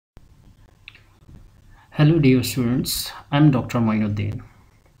Hello dear students, I'm Dr. Moin.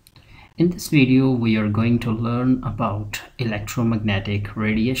 In this video, we are going to learn about electromagnetic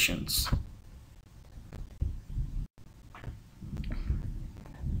radiations.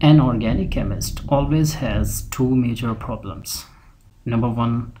 An organic chemist always has two major problems. Number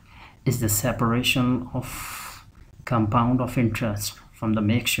one is the separation of compound of interest from the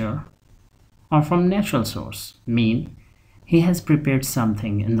mixture or from natural source. Mean he has prepared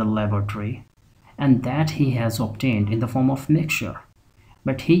something in the laboratory and that he has obtained in the form of mixture,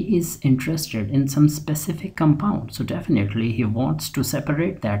 but he is interested in some specific compound, so definitely he wants to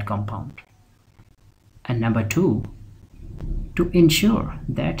separate that compound. And number two, to ensure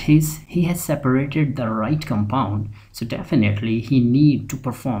that he has separated the right compound, so definitely he need to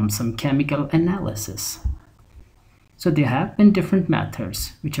perform some chemical analysis. So there have been different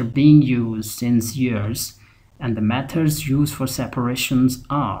methods which are being used since years, and the methods used for separations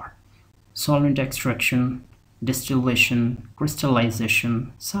are solvent extraction, distillation,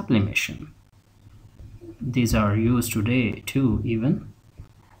 crystallization, sublimation. These are used today too even.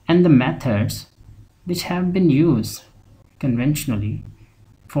 And the methods which have been used conventionally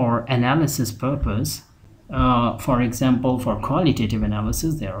for analysis purpose, for example, for qualitative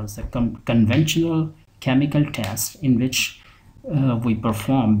analysis, there is a conventional chemical test in which we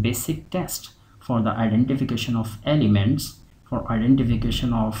perform basic test for the identification of elements, for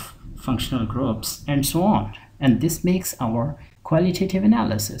identification of functional groups, and so on. And this makes our qualitative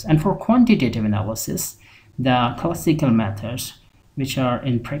analysis. And for quantitative analysis, the classical methods which are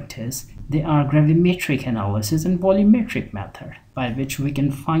in practice, they are gravimetric analysis and volumetric method, by which we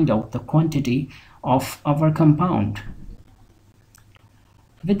can find out the quantity of our compound.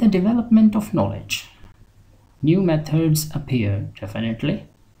 With the development of knowledge, new methods appear definitely,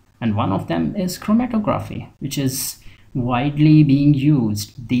 and one of them is chromatography, which is widely being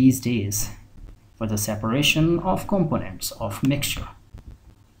used these days for the separation of components of mixture.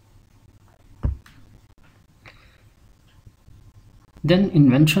 Then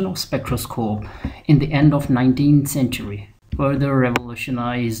invention of spectroscope in the end of 19th century further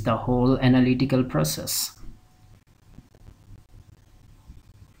revolutionized the whole analytical process.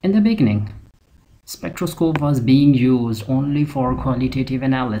 In the beginning, spectroscope was being used only for qualitative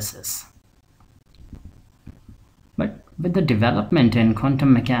analysis. But with the development in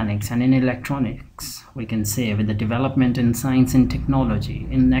quantum mechanics and in electronics, we can say with the development in science and technology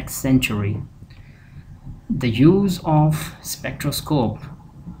in next century, the use of spectroscope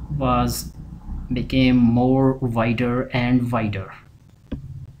became more wider and wider.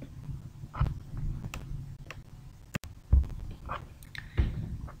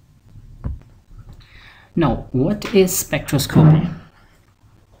 Now, what is spectroscopy?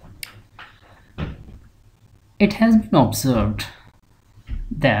 It has been observed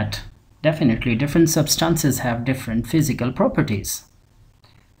that definitely different substances have different physical properties.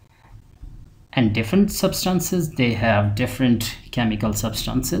 And different substances, they have different chemical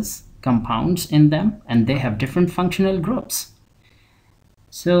substances, compounds in them, and they have different functional groups.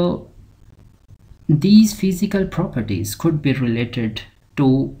 So these physical properties could be related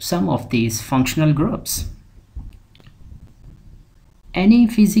to some of these functional groups. Any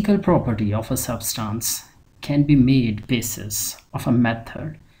physical property of a substance can be made basis of a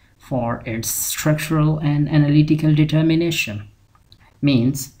method for its structural and analytical determination.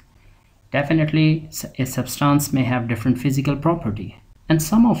 Means definitely a substance may have different physical property, and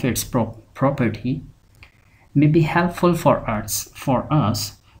some of its property may be helpful for us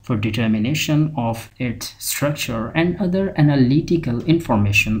for determination of its structure and other analytical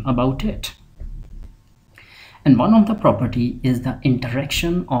information about it. And one of the property is the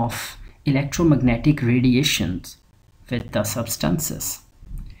interaction of electromagnetic radiations with the substances.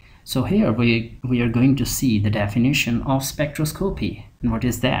 So here we are going to see the definition of spectroscopy. And what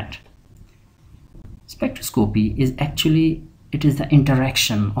is that? Spectroscopy is actually, it is the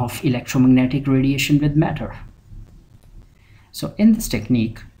interaction of electromagnetic radiation with matter. So in this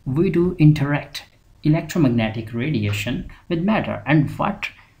technique, we do interact electromagnetic radiation with matter. And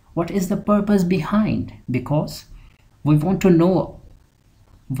what is the purpose behind? Because we want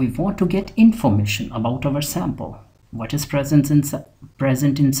to get information about our sample, what is present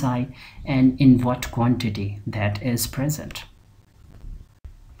inside and in what quantity that is present.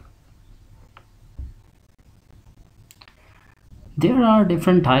 There are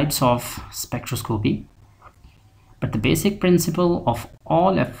different types of spectroscopy, but the basic principle of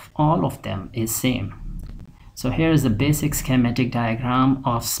all of them is same. So here is the basic schematic diagram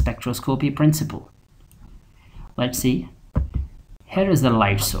of spectroscopy principle. Let's see. Here is the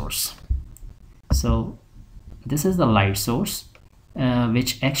light source. So this is the light source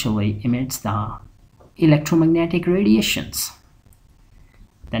which actually emits the electromagnetic radiations.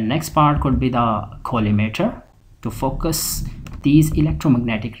 The next part could be the collimator to focus these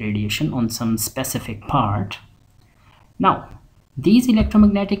electromagnetic radiation on some specific part. Now, these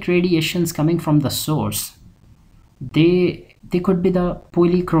electromagnetic radiations coming from the source, they could be the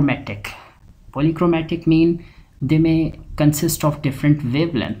polychromatic. Polychromatic mean they may consist of different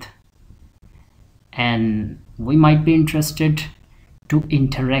wavelength, and we might be interested to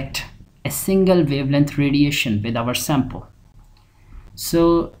interact a single wavelength radiation with our sample.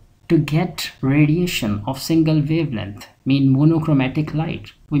 So to get radiation of single wavelength, mean monochromatic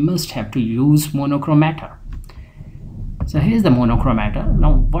light, we must have to use monochromator. So here's the monochromator.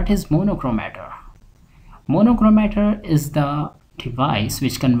 Now what is monochromator? Monochromator is the device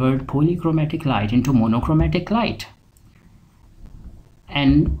which converts polychromatic light into monochromatic light.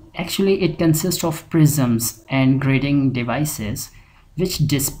 And actually it consists of prisms and grating devices which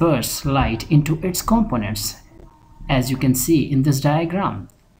disperse light into its components. As you can see in this diagram,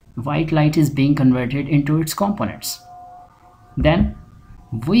 white light is being converted into its components. Then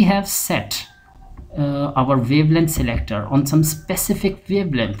we have set our wavelength selector on some specific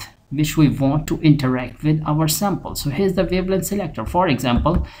wavelength which we want to interact with our sample. So here's the wavelength selector. For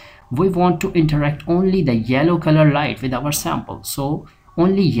example, we want to interact only the yellow color light with our sample. So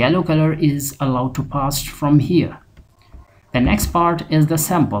only yellow color is allowed to pass from here. The next part is the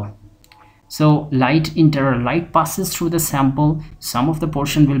sample. So light passes through the sample. Some of the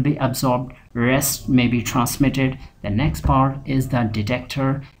portion will be absorbed, rest may be transmitted. The next part is the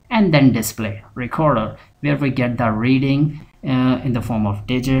detector, and then display, recorder, where we get the reading in the form of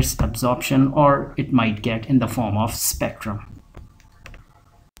digits, absorption, or it might get in the form of spectrum.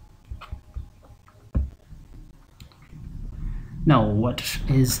 Now, what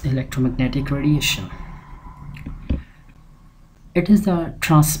is electromagnetic radiation? It is the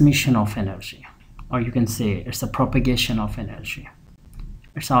transmission of energy, or you can say it's the propagation of energy.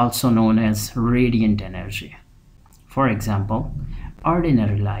 It's also known as radiant energy. For example,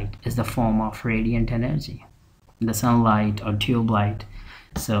 ordinary light is the form of radiant energy, the sunlight or tube light.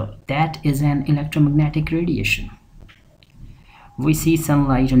 So that is an electromagnetic radiation. We see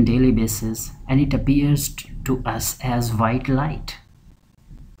sunlight on daily basis and it appears to us as white light.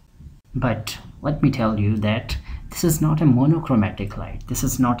 But let me tell you that this is not a monochromatic light. This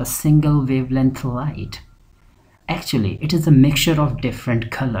is not a single wavelength light. Actually, it is a mixture of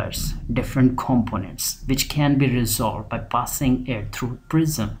different colors, different components, which can be resolved by passing it through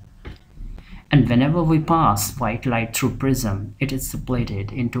prism. And whenever we pass white light through prism, it is split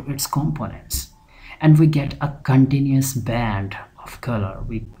into its components. And we get a continuous band of color.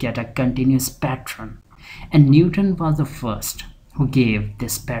 We get a continuous pattern. And Newton was the first who gave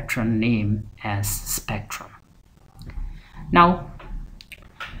this pattern name as spectrum. Now,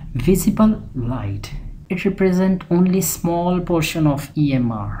 visible light, it represents only small portion of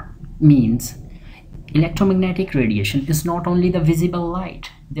EMR, means electromagnetic radiation is not only the visible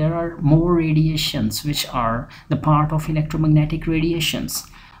light. There are more radiations which are the part of electromagnetic radiations,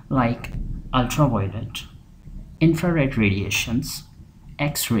 like ultraviolet, infrared radiations,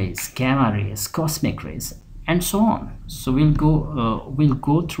 X-rays, gamma rays, cosmic rays, and so on. So we'll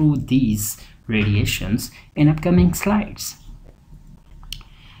go through these radiations in upcoming slides.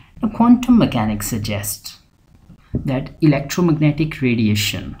 Now, quantum mechanics suggests that electromagnetic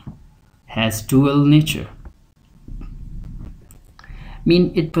radiation has dual nature.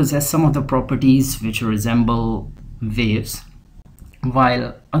 Mean it possesses some of the properties which resemble waves,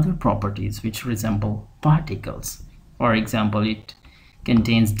 while other properties which resemble particles. For example, it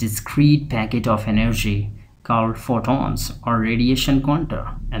contains discrete packet of energy called photons or radiation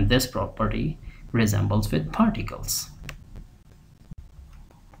quanta, and this property resembles with particles.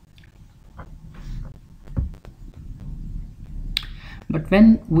 But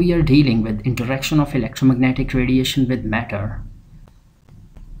when we are dealing with interaction of electromagnetic radiation with matter,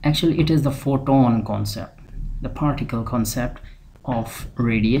 actually it is the photon concept, the particle concept of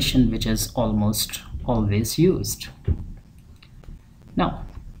radiation, which is almost always used. Now,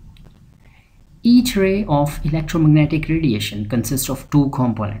 each ray of electromagnetic radiation consists of two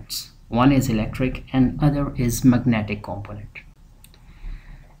components. One is electric and other is magnetic component.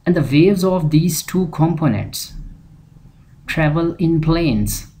 And the waves of these two components travel in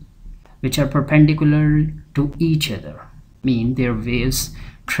planes which are perpendicular to each other. Mean their waves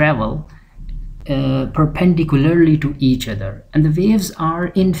travel perpendicularly to each other, and the waves are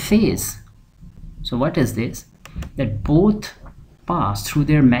in phase. So what is this? That both pass through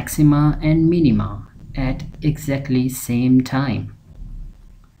their maxima and minima at exactly same time.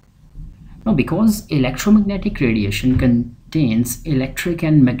 Now, because electromagnetic radiation contains electric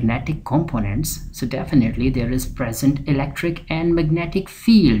and magnetic components, so definitely there is present electric and magnetic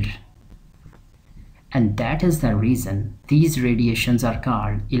field. And that is the reason these radiations are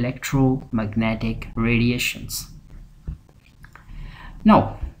called electromagnetic radiations.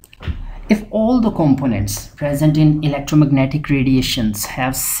 Now, if all the components present in electromagnetic radiations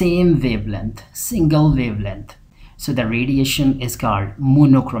have same wavelength, single wavelength, so the radiation is called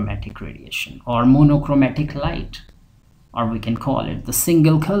monochromatic radiation or monochromatic light, or we can call it the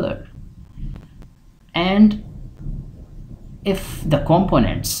single color. And if the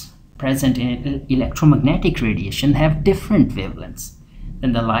components present in electromagnetic radiation have different wavelengths,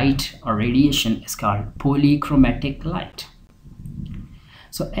 then the light or radiation is called polychromatic light.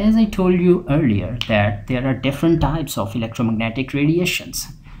 So as I told you earlier that there are different types of electromagnetic radiations.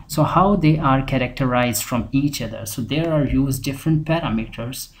 So how they are characterized from each other? So there are used different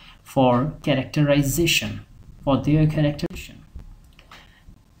parameters for characterization, for their characterization.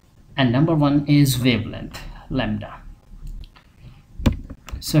 And number one is wavelength, lambda.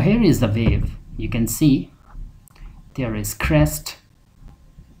 So here is the wave. You can see there is crest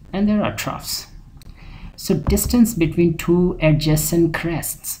and there are troughs. So distance between two adjacent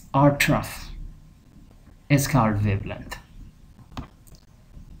crests or trough is called wavelength.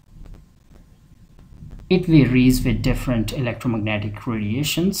 It varies with different electromagnetic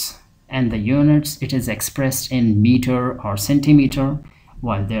radiations, and the units, it is expressed in meter or centimeter,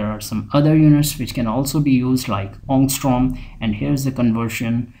 while there are some other units which can also be used like angstrom, and here's the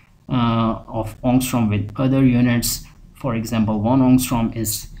conversion of angstrom with other units. For example, 1 angstrom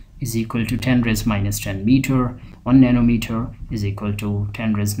is equal to 10 raised minus 10 meter, 1 nanometer is equal to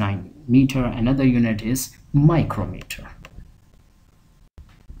 10 raised 9 meter, another unit is micrometer.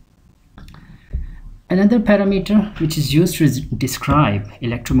 Another parameter which is used to describe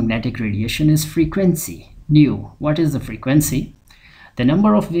electromagnetic radiation is frequency, nu. What is the frequency? The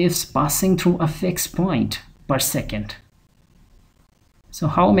number of waves passing through a fixed point per second. So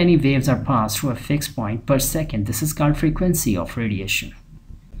how many waves are passed through a fixed point per second? This is called frequency of radiation.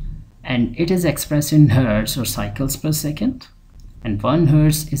 And it is expressed in hertz or cycles per second. And 1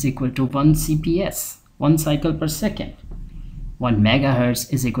 hertz is equal to 1 CPS, 1 cycle per second. 1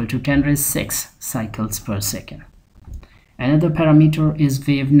 megahertz is equal to 10 raised 6 cycles per second. Another parameter is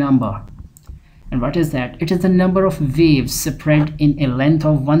wave number. And what is that? It is the number of waves spread in a length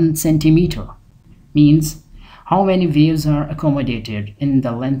of 1 centimeter. Means how many waves are accommodated in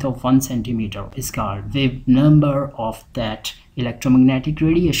the length of 1 centimeter is called wave number of that electromagnetic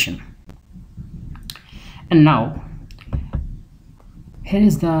radiation. And now, here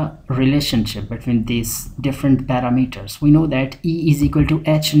is the relationship between these different parameters. We know that E is equal to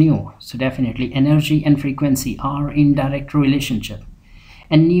h nu. So definitely energy and frequency are in direct relationship.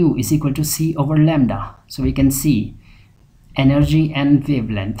 And nu is equal to C over lambda. So we can see energy and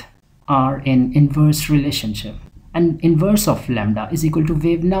wavelength are in inverse relationship. And inverse of lambda is equal to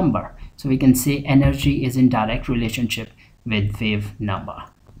wave number. So we can say energy is in direct relationship with wave number.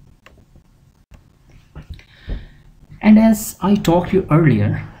 And as I talked you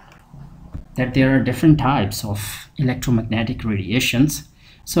earlier that there are different types of electromagnetic radiations.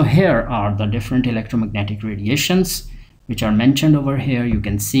 So here are the different electromagnetic radiations which are mentioned over here. You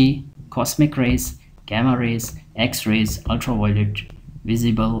can see cosmic rays, gamma rays, X-rays, ultraviolet,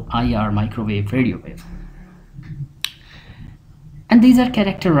 visible, IR, microwave, radio wave. And these are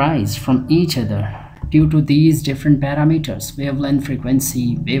characterized from each other due to these different parameters: wavelength,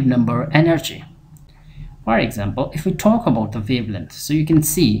 frequency, wave number, energy. For example, if we talk about the wavelength, so you can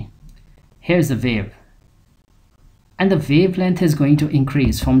see here's a wave and the wavelength is going to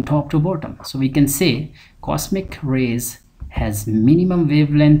increase from top to bottom. So we can say cosmic rays has minimum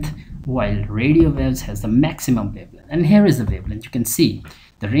wavelength while radio waves has the maximum wavelength. And here is the wavelength. You can see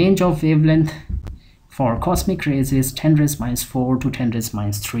the range of wavelength for cosmic rays is 10 raised minus 4 to 10 raised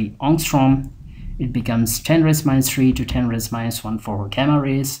minus 3 angstrom. It becomes 10 raised minus 3 to 10 raised minus 1 for gamma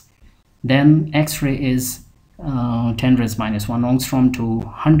rays. Then X-ray is 10 raised minus 1 angstrom to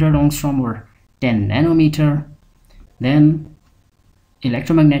 100 angstrom or 10 nanometer. Then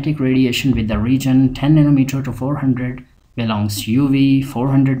electromagnetic radiation with the region 10 nanometer to 400 belongs UV,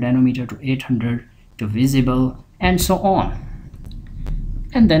 400 nanometer to 800 to visible, and so on.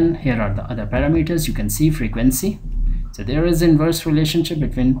 And then here are the other parameters. You can see frequency. So there is inverse relationship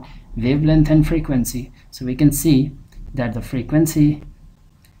between wavelength and frequency. So we can see that the frequency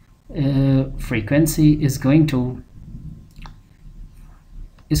is going to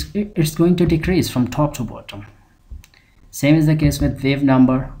decrease from top to bottom. Same is the case with wave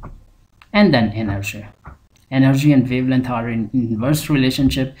number. And then energy and wavelength are in inverse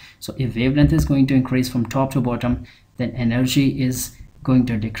relationship. So if wavelength is going to increase from top to bottom, then energy is going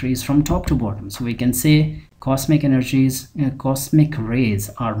to decrease from top to bottom. So we can say cosmic rays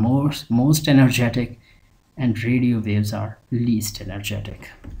are most energetic and radio waves are least energetic.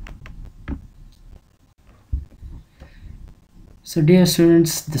 So dear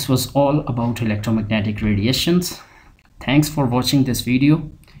students, this was all about electromagnetic radiations. Thanks for watching this video,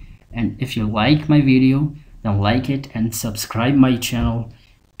 and if you like my video, then like it and subscribe my channel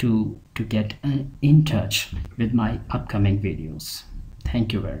to get in touch with my upcoming videos.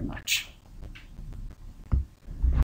 Thank you very much.